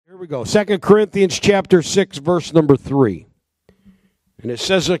we go. 2 Corinthians chapter 6, verse number 3. And it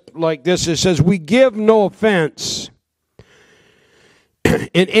says it like this. It says, we give no offense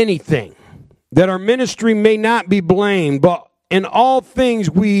in anything, that our ministry may not be blamed, but in all things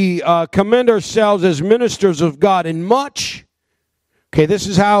we commend ourselves as ministers of God in much. Okay, this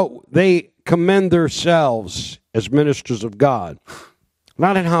is how they commend themselves as ministers of God.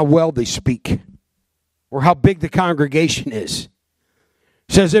 Not in how well they speak or how big the congregation is.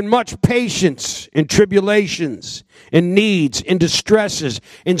 It says, in much patience, in tribulations, in needs, in distresses,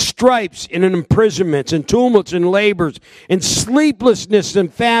 in stripes, in imprisonments, in tumults, in labors, in sleeplessness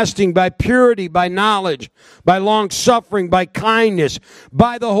and fasting, by purity, by knowledge, by long suffering, by kindness,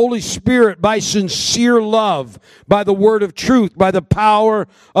 by the Holy Spirit, by sincere love, by the word of truth, by the power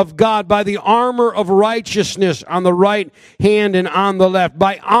of God, by the armor of righteousness on the right hand and on the left,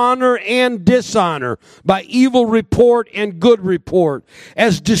 by honor and dishonor, by evil report and good report,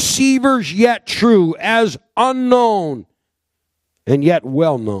 as deceivers yet true, as unknown and yet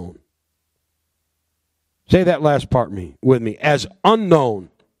well known. Say that last part with me. As unknown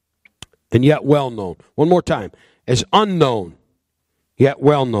and yet well known. One more time. As unknown yet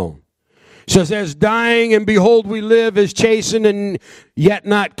well known. It says, as dying and behold we live, as chastened and yet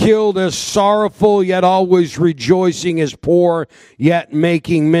not killed, as sorrowful yet always rejoicing, as poor yet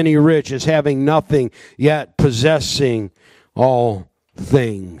making many rich, as having nothing yet possessing all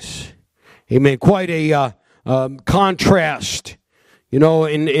things. Amen. Quite a contrast, in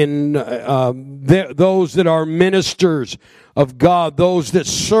those that are ministers of God, those that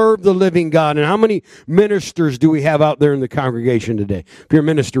serve the living God. And how many ministers do we have out there in the congregation today? If you're a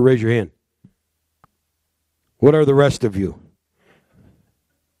minister, raise your hand. What are the rest of you?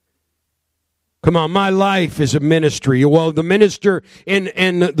 Come on, my life is a ministry. Well, the minister in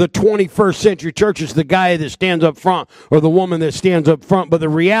the 21st century church is the guy that stands up front or the woman that stands up front. But the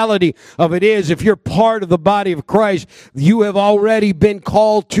reality of it is, if you're part of the body of Christ, you have already been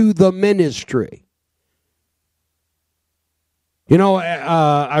called to the ministry.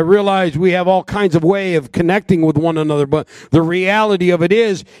 I realize we have all kinds of way of connecting with one another, but the reality of it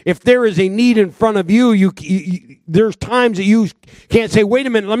is, if there is a need in front of you, there's times that you can't say, wait a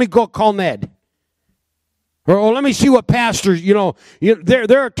minute, let me go call Ned. Or let me see what pastors,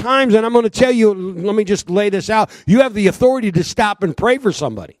 there are times, and I'm going to tell you, let me just lay this out. You have the authority to stop and pray for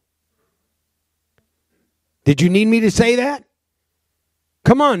somebody. Did you need me to say that?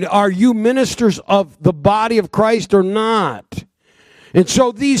 Come on, are you ministers of the body of Christ or not? And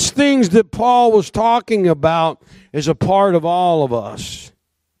so these things that Paul was talking about is a part of all of us.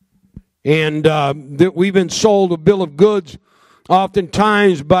 And that we've been sold a bill of goods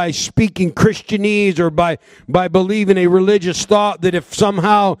oftentimes by speaking Christianese or by believing a religious thought that if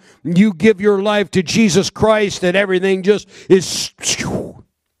somehow you give your life to Jesus Christ, that everything just is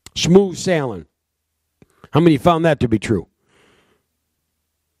smooth sailing. How many found that to be true?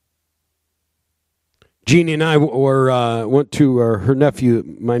 Jeannie and I went to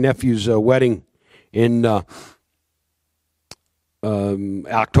my nephew's wedding in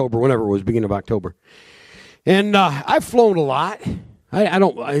October, whenever it was, beginning of October. And I've flown a lot. I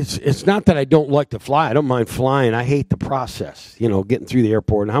don't. It's not that I don't like to fly. I don't mind flying. I hate the process, getting through the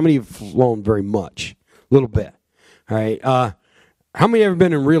airport. And how many have flown very much? A little bit. All right. How many have ever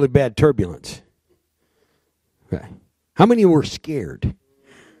been in really bad turbulence? Okay. How many were scared?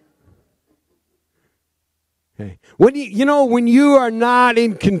 Okay. When you are not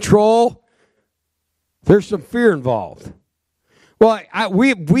in control, there's some fear involved. Well,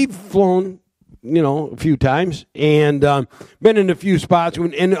 we've flown, a few times, and been in a few spots.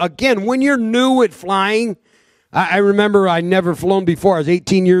 And again, when you're new at flying, I remember I'd never flown before. I was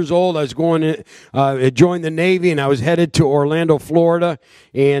 18 years old. I was going to join the Navy, and I was headed to Orlando, Florida.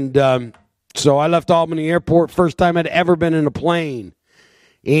 And so I left Albany Airport, first time I'd ever been in a plane.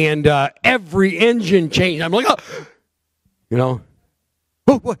 And every engine changed. I'm like,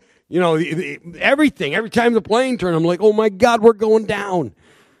 everything. Every time the plane turned, I'm like, oh my God, we're going down.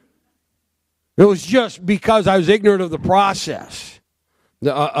 It was just because I was ignorant of the process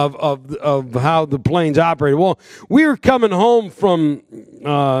of how the planes operated. Well, we were coming home from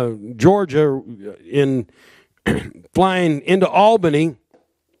Georgia flying into Albany,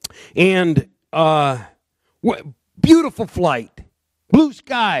 and beautiful flight, blue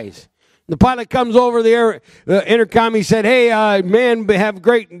skies. The pilot comes over the intercom. He said, hey, man, we have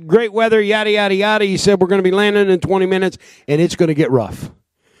great weather, yada, yada, yada. He said, we're going to be landing in 20 minutes, and it's going to get rough.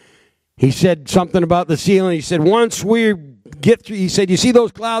 He said something about the ceiling. He said, once we get through, he said, you see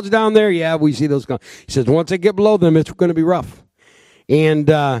those clouds down there? Yeah, we see those clouds. He says, once they get below them, it's going to be rough. And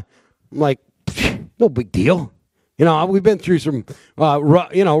I'm like, no big deal. You know, we've been through some,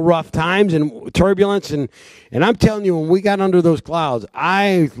 rough times and turbulence, and I'm telling you, when we got under those clouds,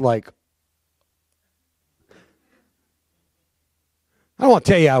 I don't want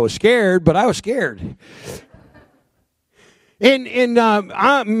to tell you I was scared, but I was scared. And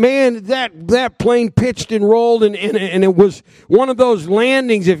man, that plane pitched and rolled, and it was one of those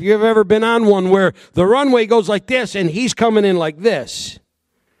landings, if you've ever been on one, where the runway goes like this, and he's coming in like this.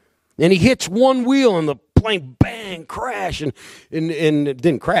 And he hits one wheel, and the plane, bang, crash, and it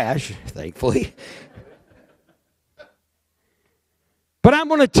didn't crash, thankfully. But I'm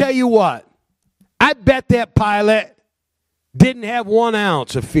going to tell you what, I bet that pilot didn't have 1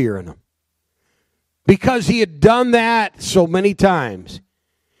 ounce of fear in him, because he had done that so many times.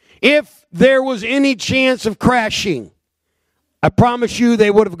 If there was any chance of crashing, I promise you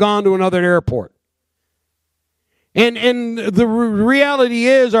they would have gone to another airport. And the reality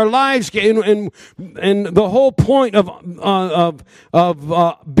is, our lives, and the whole point of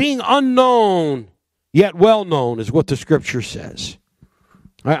being unknown yet well known is what the Scripture says.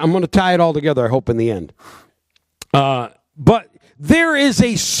 I'm going to tie it all together, I hope, in the end. But there is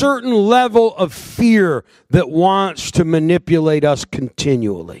a certain level of fear that wants to manipulate us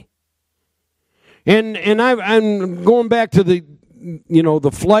continually. And I'm going back to the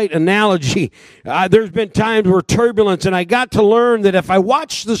flight analogy. There's been times where turbulence, and I got to learn that if I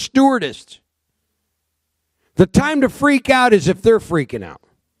watch the stewardess, the time to freak out is if they're freaking out.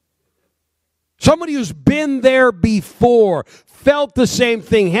 Somebody who's been there before, felt the same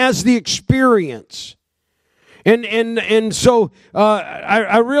thing, has the experience. And so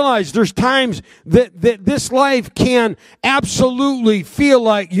I realize there's times that this life can absolutely feel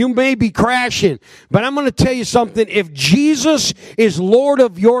like you may be crashing. But I'm going to tell you something. If Jesus is Lord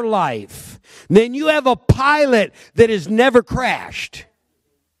of your life, then you have a pilot that has never crashed.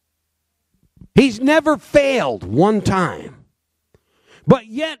 He's never failed one time. But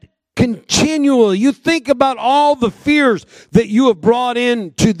yet, continually, you think about all the fears that you have brought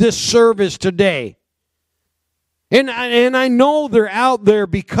into this service today. And I know they're out there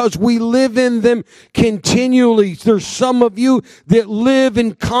because we live in them continually. There's some of you that live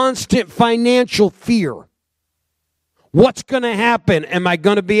in constant financial fear. What's going to happen? Am I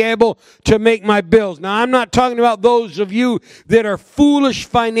going to be able to make my bills? Now, I'm not talking about those of you that are foolish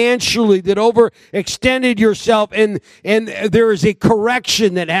financially, that overextended yourself, and there is a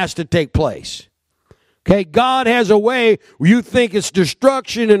correction that has to take place. Okay, God has a way where you think it's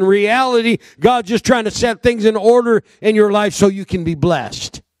destruction. In reality, God's just trying to set things in order in your life so you can be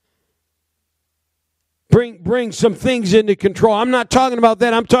blessed. Bring some things into control. I'm not talking about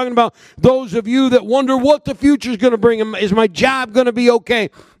that. I'm talking about those of you that wonder what the future is going to bring. Is my job going to be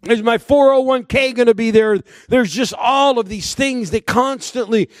okay? Is my 401k going to be there? There's just all of these things that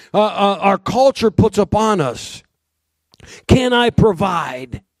constantly our culture puts upon us. Can I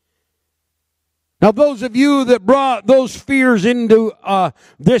provide? Now, those of you that brought those fears into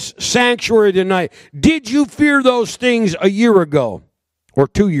this sanctuary tonight, did you fear those things a year ago or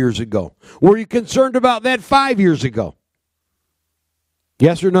 2 years ago? Were you concerned about that 5 years ago?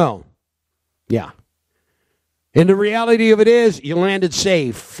 Yes or no? Yeah. And the reality of it is, you landed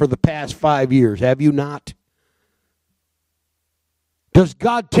safe for the past 5 years, have you not? Does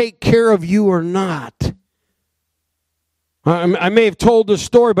God take care of you or not? I may have told this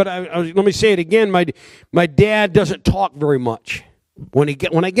story, but let me say it again. My dad doesn't talk very much. When I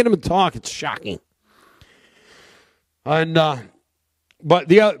get him to talk, it's shocking. And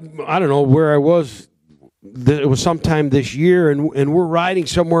but I don't know where I was. It was sometime this year, and we're riding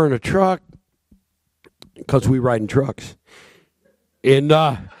somewhere in a truck because we ride in trucks, and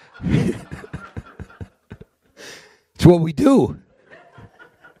it's what we do.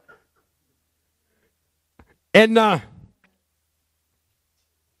 And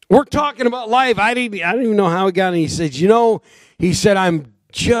we're talking about life. I didn't even know how it got. And he said, he said, I'm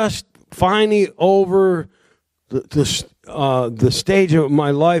just finally over the stage of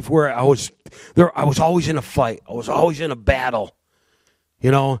my life where I was always in a fight. I was always in a battle,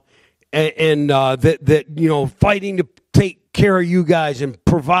 and fighting to take care of you guys and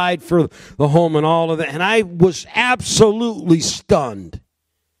provide for the home and all of that. And I was absolutely stunned.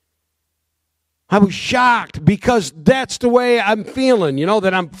 I was shocked because that's the way I'm feeling,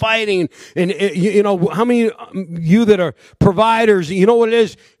 that I'm fighting. And, how many of you that are providers, you know what it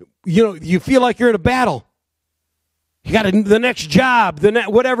is? You feel like you're in a battle. You got the next job,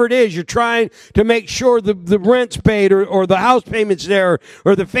 whatever it is, you're trying to make sure the rent's paid or the house payment's there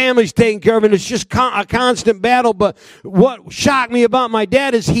or the family's taken care of, and it's just a constant battle. But what shocked me about my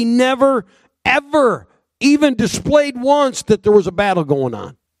dad is he never, ever even displayed once that there was a battle going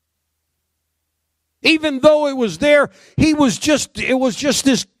on. Even though it was there, it was just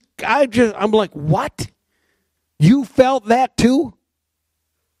this, I'm like, what? You felt that too?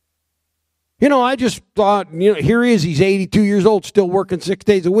 I just thought, here he is, he's 82 years old, still working 6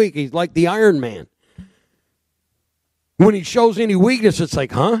 days a week. He's like the Iron Man. When he shows any weakness, it's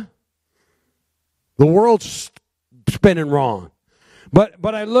like, huh? The world's spinning wrong.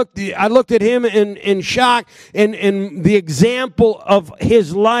 But I looked at him in shock, and the example of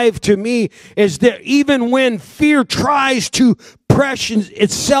his life to me is that even when fear tries to press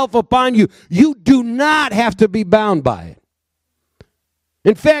itself upon you, you do not have to be bound by it.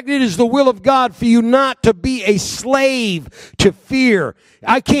 In fact, it is the will of God for you not to be a slave to fear.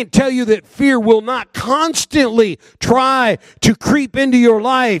 I can't tell you that fear will not constantly try to creep into your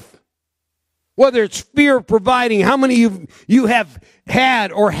life. Whether it's fear of providing, how many of you have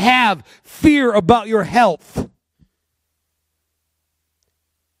had or have fear about your health?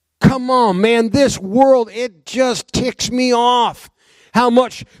 Come on, man, this world, it just ticks me off. How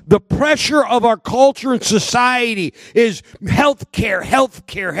much the pressure of our culture and society is health care.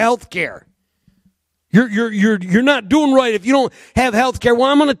 You're not doing right if you don't have health care. Well,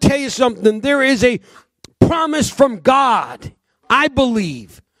 I'm going to tell you something. There is a promise from God, I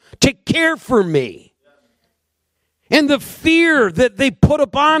believe, to care for me. And the fear that they put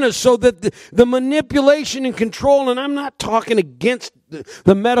upon us, so that the manipulation and control, and I'm not talking against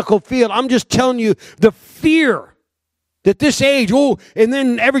the medical field, I'm just telling you the fear that this age, and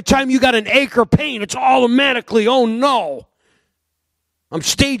then every time you got an ache or pain, it's automatically, oh no, I'm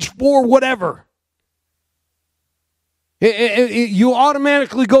stage 4, whatever. You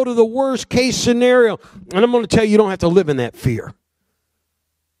automatically go to the worst case scenario. And I'm going to tell you, you don't have to live in that fear.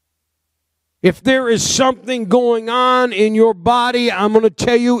 If there is something going on in your body, I'm going to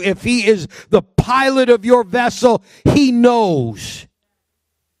tell you, if he is the pilot of your vessel, he knows.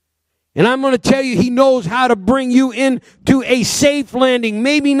 And I'm going to tell you, he knows how to bring you into a safe landing,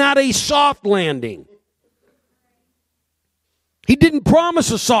 maybe not a soft landing. He didn't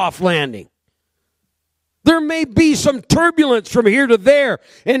promise a soft landing. There may be some turbulence from here to there.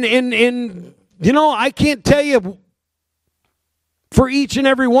 And I can't tell you for each and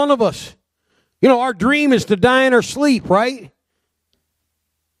every one of us. Our dream is to die in our sleep, right?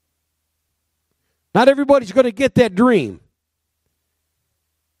 Not everybody's going to get that dream.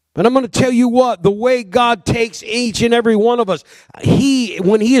 But I'm going to tell you what, the way God takes each and every one of us,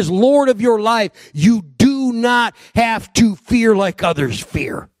 when he is Lord of your life, you do not have to fear like others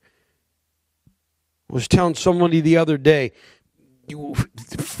fear. I was telling somebody the other day,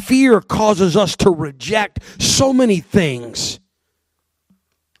 fear causes us to reject so many things.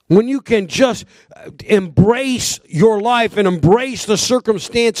 When you can just embrace your life and embrace the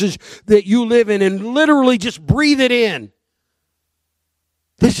circumstances that you live in and literally just breathe it in.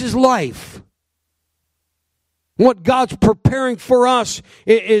 This is life. What God's preparing for us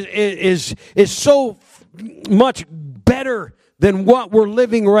is so much better than what we're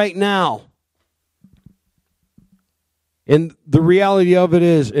living right now. And the reality of it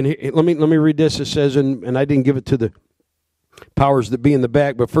is, and let me read this. It says, and I didn't give it to the powers that be in the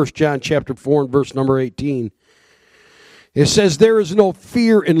back, but 1 John chapter 4 and verse number 18. It says, there is no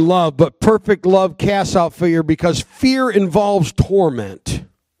fear in love, but perfect love casts out fear, because fear involves torment.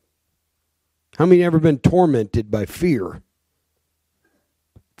 How many have ever been tormented by fear?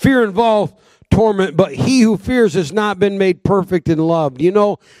 Fear involves torment, but he who fears has not been made perfect in love.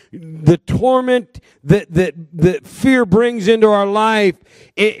 The torment that fear brings into our life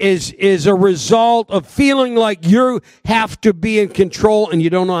is a result of feeling like you have to be in control and you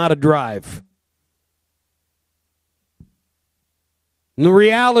don't know how to drive. And the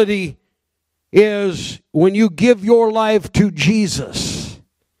reality is, when you give your life to Jesus,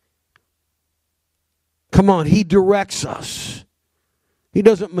 come on, he directs us. He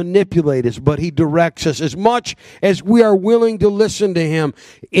doesn't manipulate us, but he directs us. As much as we are willing to listen to him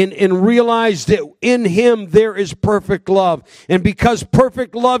and realize that in him there is perfect love. And because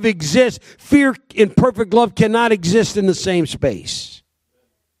perfect love exists, fear and perfect love cannot exist in the same space.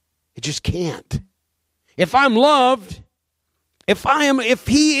 It just can't. If I'm loved, if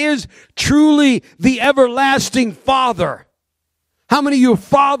he is truly the everlasting Father, how many of you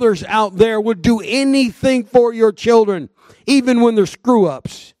fathers out there would do anything for your children, even when they're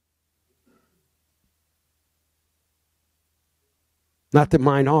screw-ups? Not that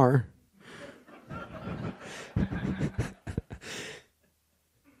mine are.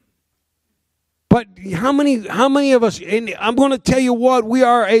 But how many of us, and I'm going to tell you what, we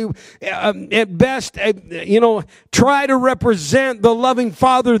are at best, try to represent the loving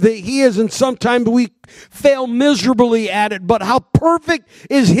Father that he is, and sometimes we fail miserably at it. But how perfect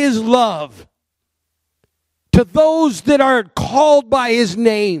is his love? to those that are called by his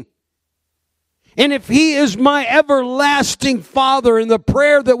name. And if he is my everlasting Father, in the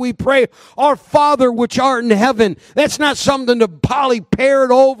prayer that we pray, our Father which art in heaven, that's not something to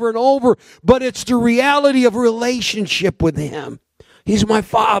poly-parrot over and over, but it's the reality of relationship with him. He's my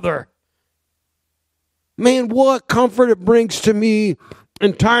Father. Man, what comfort it brings to me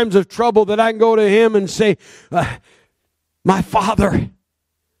in times of trouble that I can go to him and say, my Father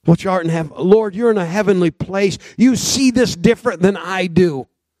which art in heaven. Lord, you're in a heavenly place. You see this different than I do.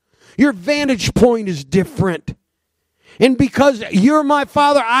 Your vantage point is different. And because you're my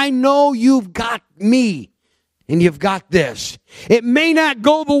Father, I know you've got me. And you've got this. It may not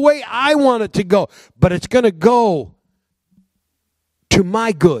go the way I want it to go, but it's going to go to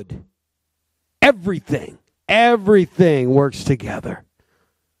my good. Everything works together.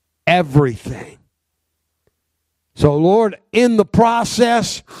 Everything. So, Lord, in the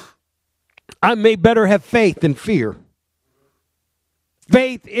process, I may better have faith than fear.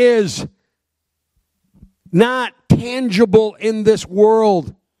 Faith is not tangible in this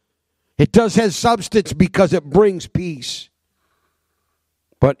world. It does have substance because it brings peace.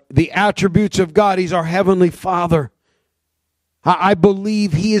 But the attributes of God, he's our heavenly Father. I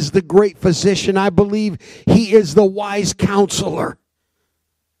believe he is the great physician. I believe he is the wise counselor.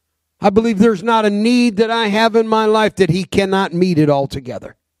 I believe there's not a need that I have in my life that he cannot meet it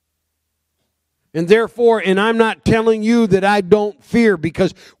altogether. And therefore, and I'm not telling you that I don't fear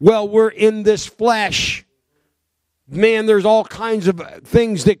because, well, we're in this flesh. Man, there's all kinds of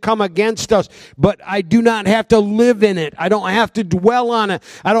things that come against us, but I do not have to live in it. I don't have to dwell on it.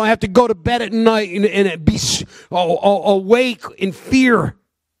 I don't have to go to bed at night and be awake in fear.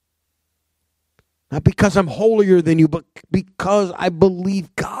 Not because I'm holier than you, but because I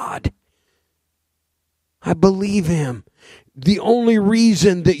believe God. I believe him. The only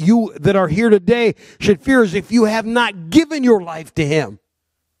reason that you that are here today should fear is if you have not given your life to him.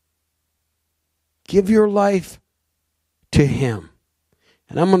 Give your life to him.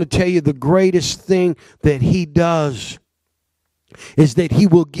 And I'm going to tell you the greatest thing that he does is that he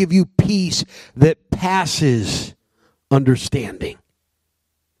will give you peace that passes understanding.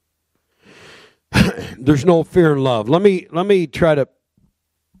 There's no fear in love. Let me try to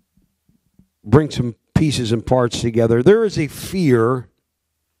bring some pieces and parts together. There is a fear.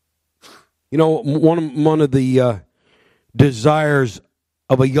 You know, one of the desires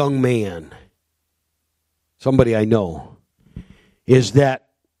of a young man, somebody I know, is that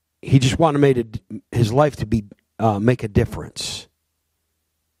he just wanted to make his life to be make a difference.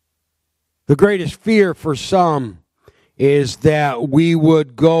 The greatest fear for some is that we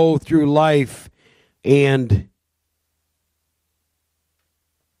would go through life and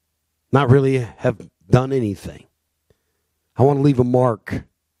not really have done anything. I want to leave a mark.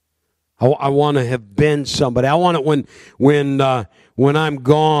 I want to have been somebody. I want it when I'm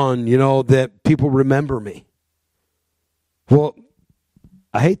gone, you know, that people remember me. Well,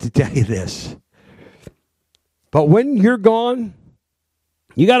 I hate to tell you this, but when you're gone,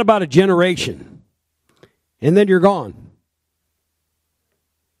 you got about a generation, and then you're gone.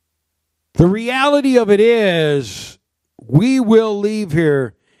 The reality of it is, we will leave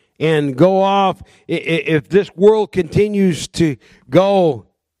here and go off. If this world continues to go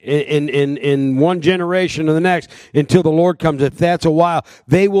in one generation to the next until the Lord comes, if that's a while,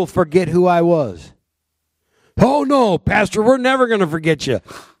 they will forget who I was. Oh no, Pastor, we're never going to forget you.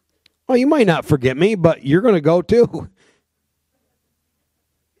 Well, you might not forget me, but you're going to go too.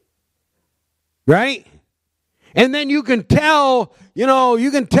 Right? And then you can tell,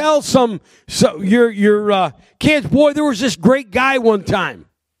 some your kids, boy, there was this great guy one time.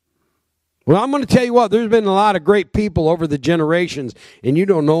 Well, I'm going to tell you what, there's been a lot of great people over the generations, and you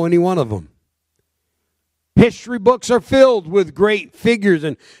don't know any one of them. History books are filled with great figures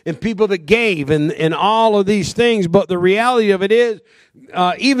and people that gave and all of these things, but the reality of it is,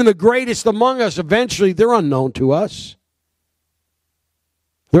 even the greatest among us, eventually, they're unknown to us.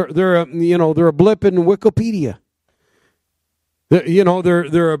 They're a blip in Wikipedia.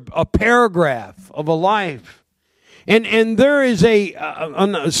 They're a paragraph of a life. And there is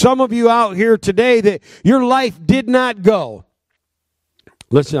some of you out here today that your life did not go.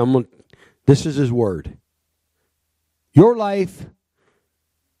 Listen, this is his word. Your life,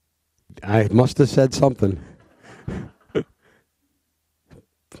 I must have said something.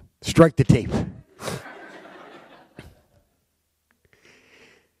 Strike the tape.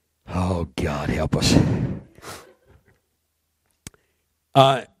 Oh, God, help us.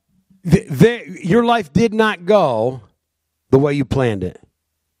 Your life did not go the way you planned it.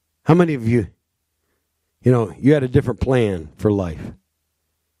 How many of you, you had a different plan for life?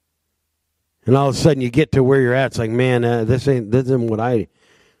 And all of a sudden you get to where you're at. It's like, man, this isn't what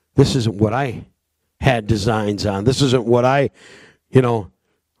I had designs on. This isn't what I,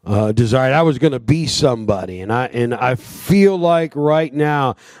 desired. I was going to be somebody, and I feel like right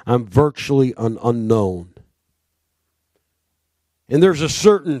now I'm virtually an unknown. And there's a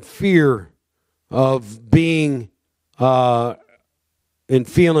certain fear of being and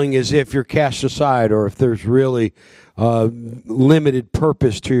feeling as if you're cast aside, or if there's really limited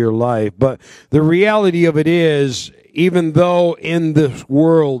purpose to your life. But the reality of it is, even though in this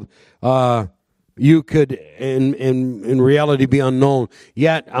world you could in reality be unknown,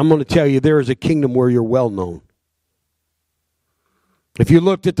 yet I'm going to tell you, there is a kingdom where you're well known. If you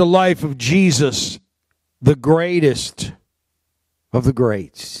looked at the life of Jesus, the greatest of the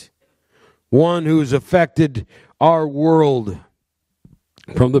greats, one who's affected our world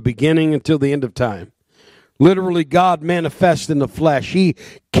from the beginning until the end of time. Literally, God manifest in the flesh. He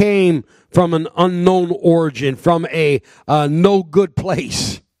came from an unknown origin, from a no good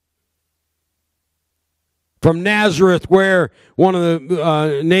place. From Nazareth, where one of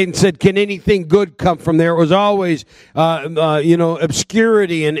the, Nathan said, can anything good come from there? It was always,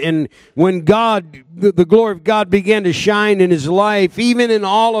 obscurity. And when God, the glory of God began to shine in his life, even in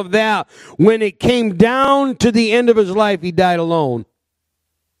all of that, when it came down to the end of his life, he died alone.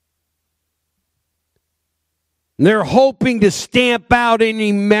 And they're hoping to stamp out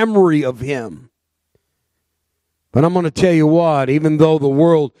any memory of him. But I'm going to tell you what, even though the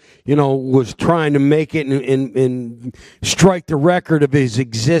world, was trying to make it and strike the record of his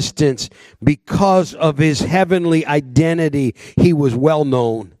existence, because of his heavenly identity, he was well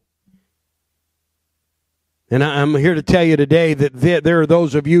known. And I'm here to tell you today that there are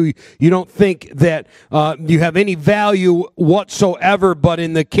those of you don't think that you have any value whatsoever, but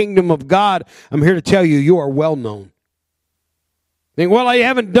in the kingdom of God, I'm here to tell you, you are well known. Think, well, I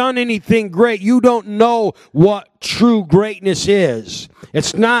haven't done anything great. You don't know what true greatness is.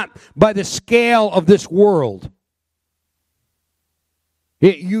 It's not by the scale of this world.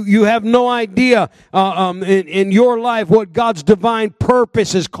 You have no idea in your life what God's divine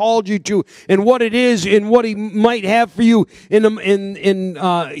purpose has called you to, and what it is, and what He might have for you in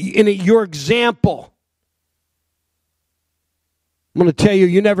your example. I'm going to tell you,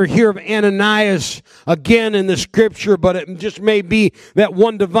 you never hear of Ananias again in the Scripture, but it just may be that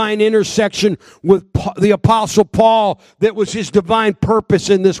one divine intersection with the Apostle Paul that was his divine purpose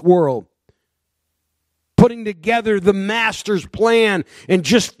in this world. Putting together the Master's plan, and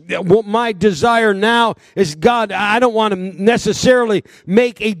just what my desire now is, God, I don't want to necessarily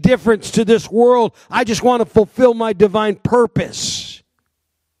make a difference to this world. I just want to fulfill my divine purpose.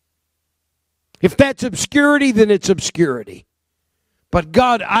 If that's obscurity, then it's obscurity. But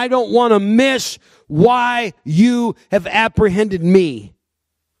God, I don't want to miss why you have apprehended me.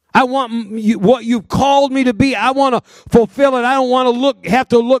 I want what you've called me to be. I want to fulfill it. I don't want to have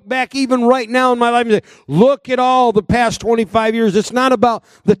to look back even right now in my life and say, look at all the past 25 years. It's not about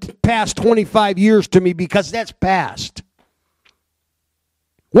the past 25 years to me, because that's past.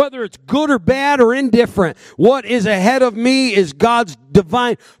 Whether it's good or bad or indifferent, what is ahead of me is God's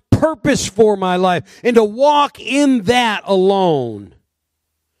divine purpose for my life. And to walk in that alone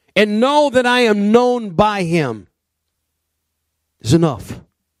and know that I am known by Him is enough.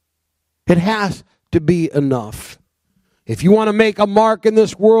 It has to be enough. If you want to make a mark in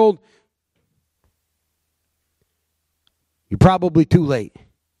this world, you're probably too late.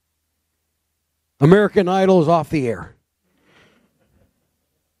 American Idol is off the air.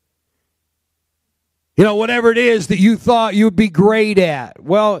 Whatever it is that you thought you'd be great at,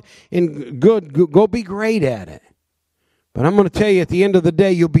 well, go be great at it. But I'm going to tell you, at the end of the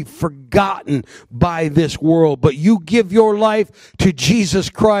day, you'll be forgotten by this world. But you give your life to Jesus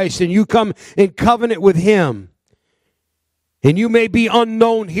Christ, and you come in covenant with Him. And you may be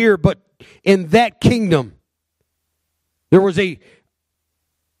unknown here, but in that kingdom, there was a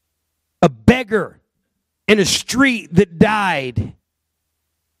beggar in a street that died.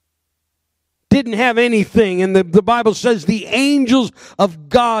 Didn't have anything. And the Bible says the angels of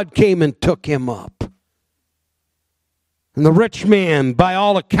God came and took him up. And the rich man, by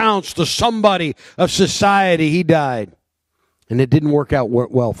all accounts, the somebody of society, he died. And it didn't work out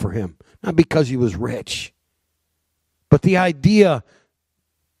well for him. Not because he was rich, but the idea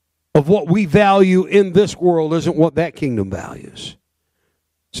of what we value in this world isn't what that kingdom values.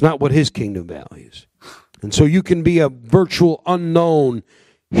 It's not what His kingdom values. And so you can be a virtual unknown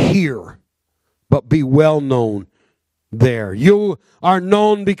here, but be well known there. You are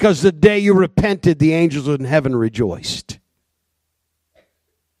known because the day you repented, the angels in heaven rejoiced.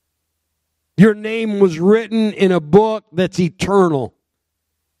 Your name was written in a book that's eternal.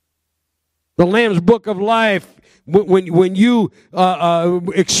 The Lamb's Book of Life, when you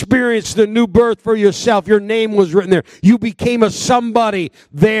experienced the new birth for yourself, your name was written there. You became a somebody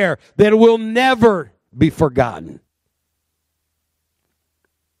there that will never be forgotten.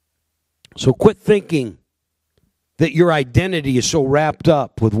 So quit thinking that your identity is so wrapped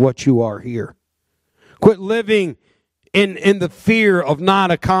up with what you are here. Quit living in the fear of not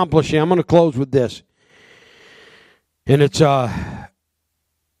accomplishing. I'm going to close with this. And it's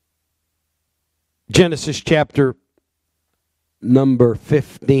Genesis chapter number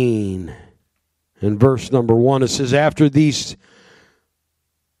 15 and verse number 1. It says, after these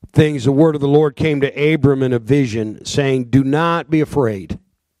things, the word of the Lord came to Abram in a vision, saying, do not be afraid.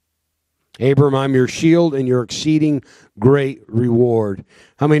 Abram, I'm your shield and your exceeding great reward.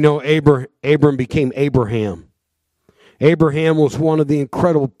 How many know Abram became Abraham? Abraham was one of the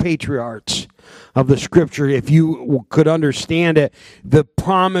incredible patriarchs of the Scripture. If you could understand it, the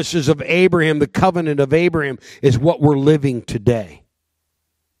promises of Abraham, the covenant of Abraham, is what we're living today.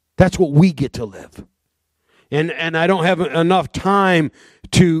 That's what we get to live. And I don't have enough time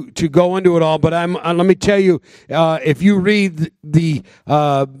to go into it all, but let me tell you, if you read the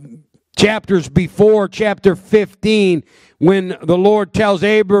chapters before chapter 15, when the Lord tells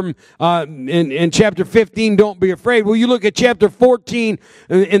Abram in chapter 15, don't be afraid. Well, you look at chapter 14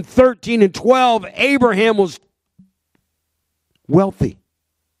 and 13 and 12, Abraham was wealthy.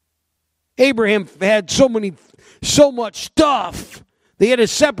 Abraham had so much stuff. They had to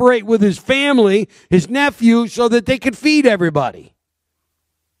separate with his family, his nephew, so that they could feed everybody.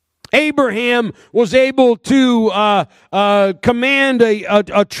 Abraham was able to command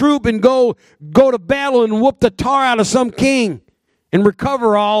a troop and go to battle and whoop the tar out of some king and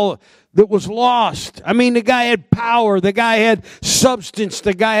recover all that was lost. I mean, the guy had power. The guy had substance.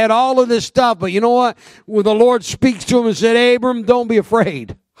 The guy had all of this stuff. But you know what? When the Lord speaks to him and said, Abram, don't be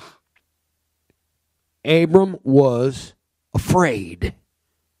afraid. Abram was afraid.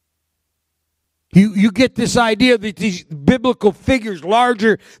 You get this idea that these biblical figures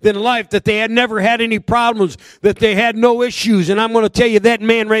larger than life, that they had never had any problems, that they had no issues. And I'm going to tell you, that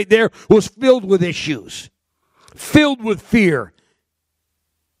man right there was filled with issues, filled with fear.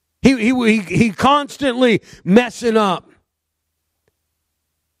 He constantly messing up.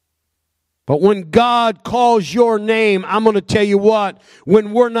 But when God calls your name, I'm going to tell you what,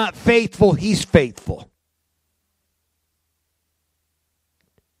 when we're not faithful, He's faithful.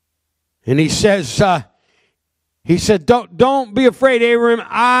 And he said, don't be afraid, Abram.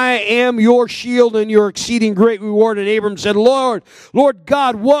 I am your shield and your exceeding great reward. And Abram said, Lord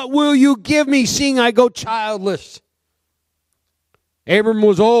God, what will you give me, seeing I go childless? Abram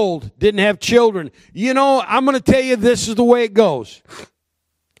was old, didn't have children. You know, I'm going to tell you, this is the way it goes.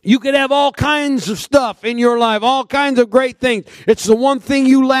 You could have all kinds of stuff in your life, all kinds of great things. It's the one thing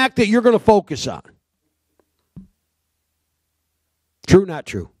you lack that you're going to focus on. True, not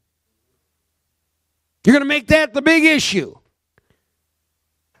true? You're going to make that the big issue.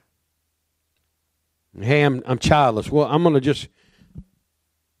 Hey, I'm childless. Well, I'm going to just,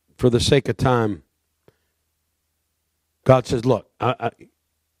 for the sake of time, God says, look, I'm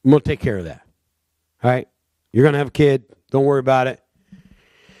going to take care of that. All right? You're going to have a kid. Don't worry about it.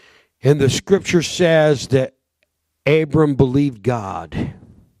 And the Scripture says that Abram believed God.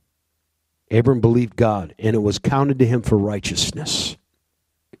 Abram believed God, and it was counted to him for righteousness.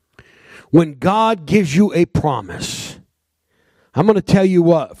 When God gives you a promise, I'm going to tell you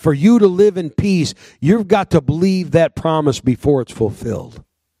what, for you to live in peace, you've got to believe that promise before it's fulfilled.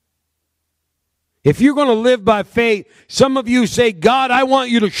 If you're going to live by faith, some of you say, God, I want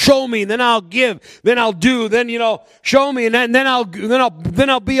you to show me, then I'll give, then I'll do, then, show me, and then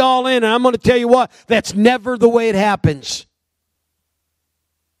I'll be all in. And I'm going to tell you what, that's never the way it happens.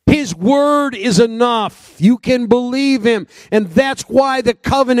 His word is enough. You can believe Him. And that's why the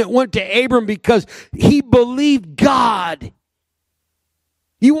covenant went to Abram, because he believed God.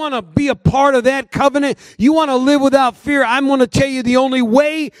 You want to be a part of that covenant? You want to live without fear? I'm going to tell you, the only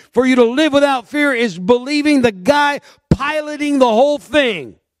way for you to live without fear is believing the guy piloting the whole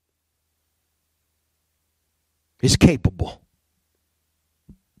thing is capable.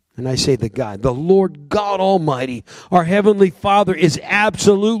 And I say the Lord God Almighty, our Heavenly Father, is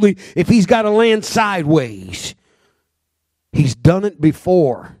absolutely, if He's got to land sideways, He's done it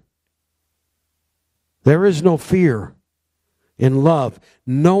before. There is no fear in love,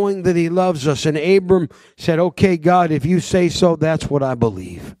 knowing that He loves us. And Abram said, okay, God, if you say so, that's what I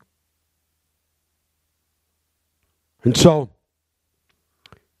believe. And so,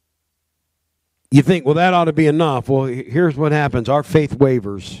 you think, well, that ought to be enough. Well, here's what happens. Our faith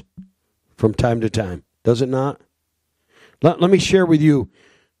wavers from time to time. Does it not? Let me share with you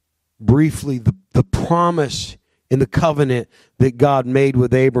briefly the promise in the covenant that God made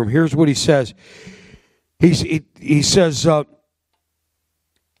with Abram. Here's what he says. He says,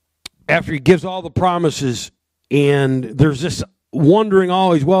 after he gives all the promises, and there's this wondering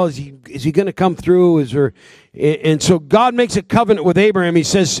always, well, is he going to come through? And so God makes a covenant with Abraham.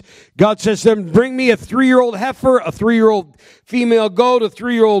 God says to him, bring me a 3-year-old heifer, a 3-year-old female goat, a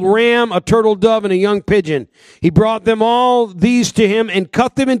 3-year-old ram, a turtle dove, and a young pigeon. He brought them all these to him and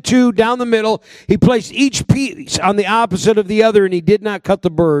cut them in two down the middle. He placed each piece on the opposite of the other, and he did not cut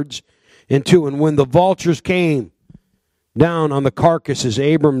the birds in two. And when the vultures came down on the carcasses,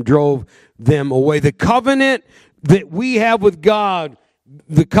 Abram drove them away. The covenant that we have with God,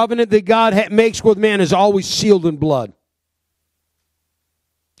 the covenant that God makes with man, is always sealed in blood.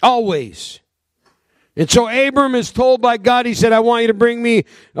 Always. And so Abram is told by God, he said, I want you to bring me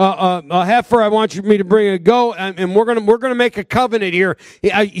a heifer, I want me to bring a goat, and we're going to make a covenant here.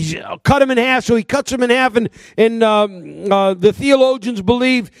 He cut him in half, so he cuts him in half, and the theologians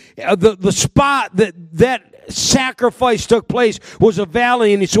believe the spot that sacrifice took place was a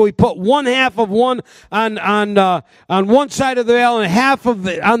valley, and so he put one half of one on one side of the valley and half of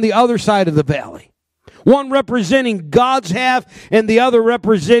it on the other side of the valley. One representing God's half and the other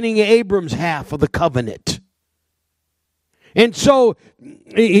representing Abram's half of the covenant. And so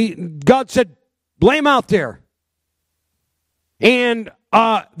God said, lay him out there. And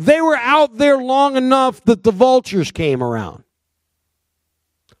they were out there long enough that the vultures came around.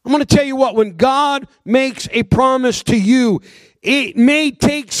 I'm going to tell you what, when God makes a promise to you, it may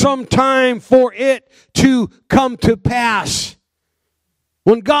take some time for it to come to pass.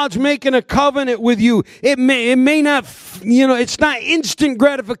 When God's making a covenant with you, it may not, it's not instant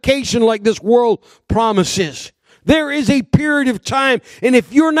gratification like this world promises. There is a period of time, and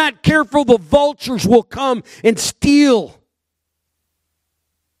if you're not careful, the vultures will come and steal.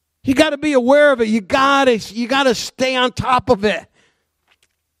 You got to be aware of it. You got to stay on top of it.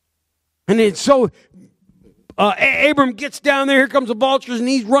 And it's so Abram gets down there. Here comes the vultures, and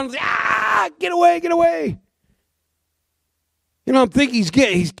he's running. Get away, get away! I'm thinking he's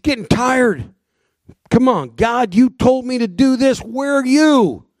getting tired. Come on, God, you told me to do this. Where are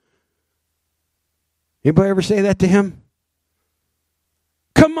you? Anybody ever say that to him?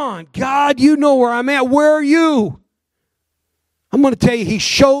 Come on, God, you know where I'm at. Where are you? I'm going to tell you, he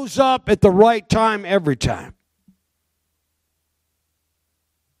shows up at the right time every time.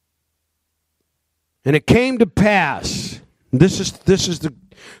 And it came to pass. This is the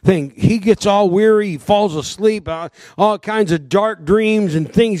thing. He gets all weary. He falls asleep. All kinds of dark dreams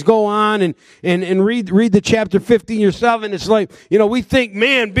and things go on. And read the chapter 15 yourself. And it's like, we think,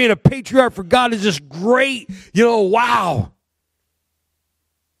 man, being a patriarch for God is just great. Wow.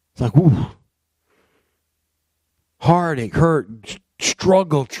 It's like, ooh. Heartache, hurt,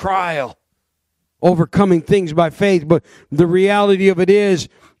 struggle, trial. Overcoming things by faith. But the reality of it is,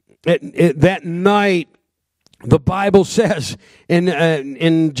 that night, the Bible says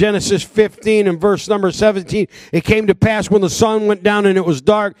in Genesis 15 and verse number 17, it came to pass when the sun went down and it was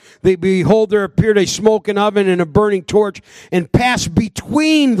dark, behold, there appeared a smoking oven and a burning torch, and passed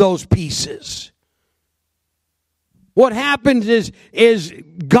between those pieces. What happens is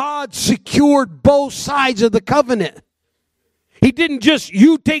God secured both sides of the covenant. He didn't just,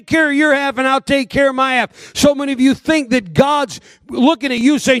 you take care of your half and I'll take care of my half. So many of you think that God's looking at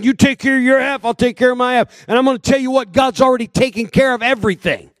you saying, you take care of your half, I'll take care of my half. And I'm going to tell you what, God's already taken care of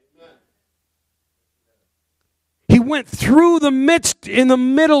everything. He went through the midst, in the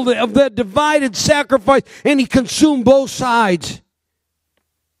middle of that divided sacrifice, and he consumed both sides.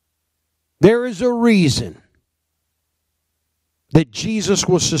 There is a reason that Jesus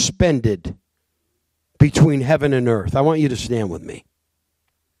was suspended between heaven and earth. I want you to stand with me.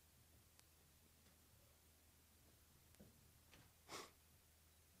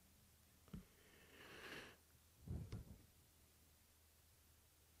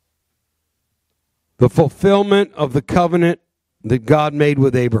 The fulfillment of the covenant that God made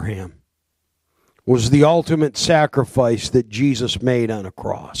with Abraham was the ultimate sacrifice that Jesus made on a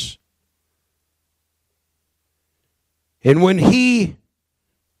cross. And when he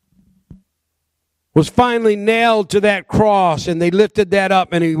was finally nailed to that cross, and they lifted that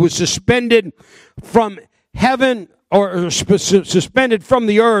up, and he was suspended from heaven, or suspended from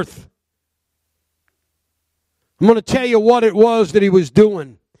the earth. I'm going to tell you what it was that he was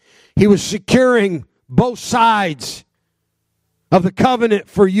doing. He was securing both sides of the covenant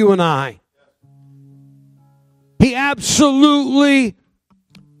for you and I. He absolutely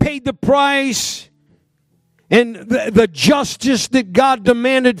paid the price and the justice that God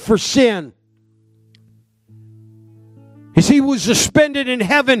demanded for sin. As he was suspended in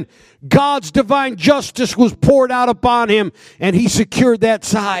heaven, God's divine justice was poured out upon him, and he secured that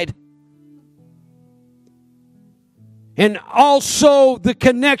side. And also the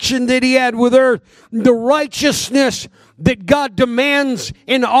connection that he had with earth, the righteousness that God demands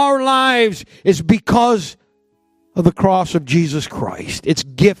in our lives is because of the cross of Jesus Christ. It's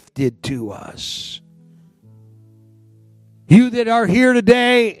gifted to us. You that are here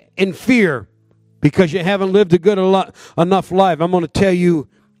today in fear because you haven't lived a good enough life, I'm going to tell you,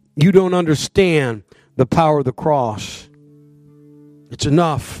 you don't understand the power of the cross. It's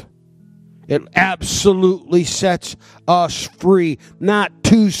enough. It absolutely sets us free. Not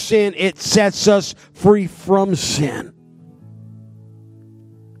to sin, it sets us free from sin.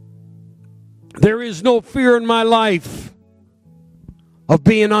 There is no fear in my life of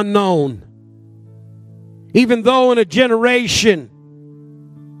being unknown. Even though in a generation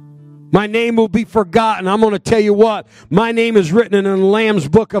my name will be forgotten, I'm going to tell you what, my name is written in the Lamb's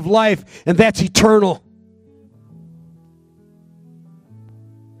book of life, and that's eternal.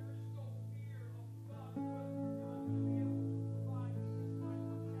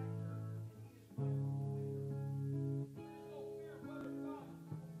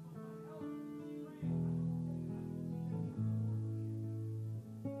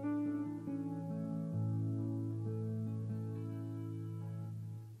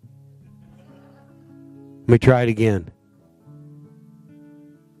 Let me try it again.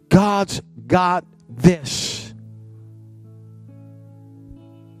 God's got this.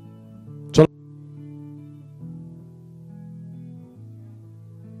 So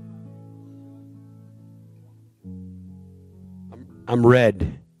I'm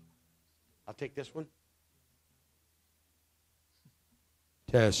red. I'll take this one.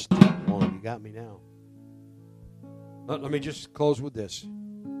 Test one. You got me now. Let me just close with this.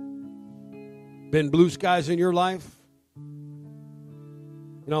 Been blue skies in your life?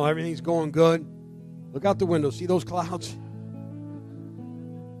 You know, everything's going good. Look out the window. See those clouds?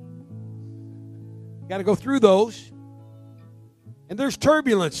 Got to go through those. And there's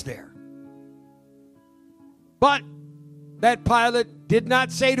turbulence there. But that pilot did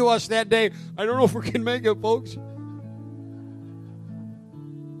not say to us that day, I don't know if we can make it, folks.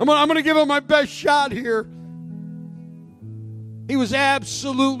 I'm going to give it my best shot here. He was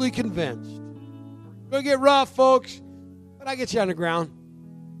absolutely convinced. Going to get rough, folks, but I get you on the ground.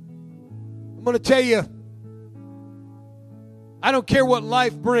 I'm going to tell you, I don't care what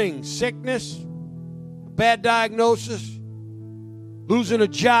life brings. Sickness, a bad diagnosis, losing a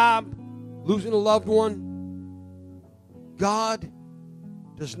job, losing a loved one. God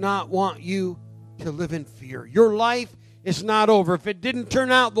does not want you to live in fear. Your life is not over. If it didn't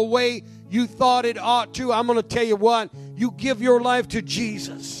turn out the way you thought it ought to, I'm going to tell you what, you give your life to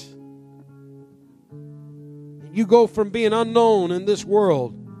Jesus. You go from being unknown in this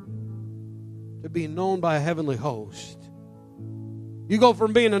world to being known by a heavenly host. You go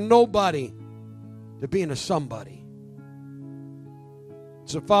from being a nobody to being a somebody.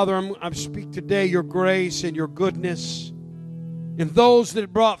 So, Father, I speak today your grace and your goodness. And those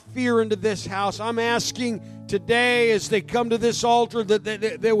that brought fear into this house, I'm asking today as they come to this altar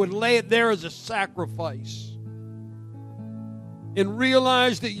that they would lay it there as a sacrifice. And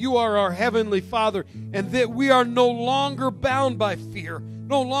realize that you are our Heavenly Father and that we are no longer bound by fear,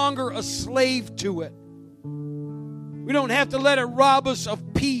 no longer a slave to it. We don't have to let it rob us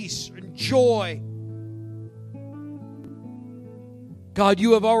of peace and joy. God,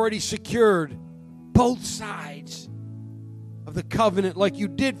 you have already secured both sides of the covenant like you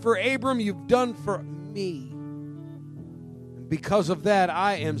did for Abram, you've done for me. And because of that,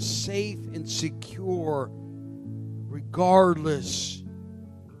 I am safe and secure regardless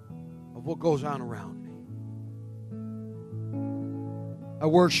of what goes on around me. I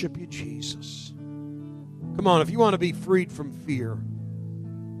worship you, Jesus. Come on, if you want to be freed from fear,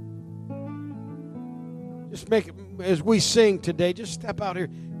 just make it, as we sing today, just step out here.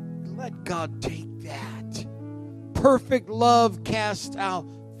 Let God take that. Perfect love casts out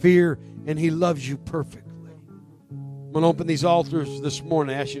fear, and He loves you perfectly. I'm going to open these altars this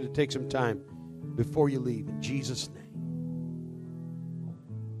morning. I ask you to take some time before you leave. In Jesus' name.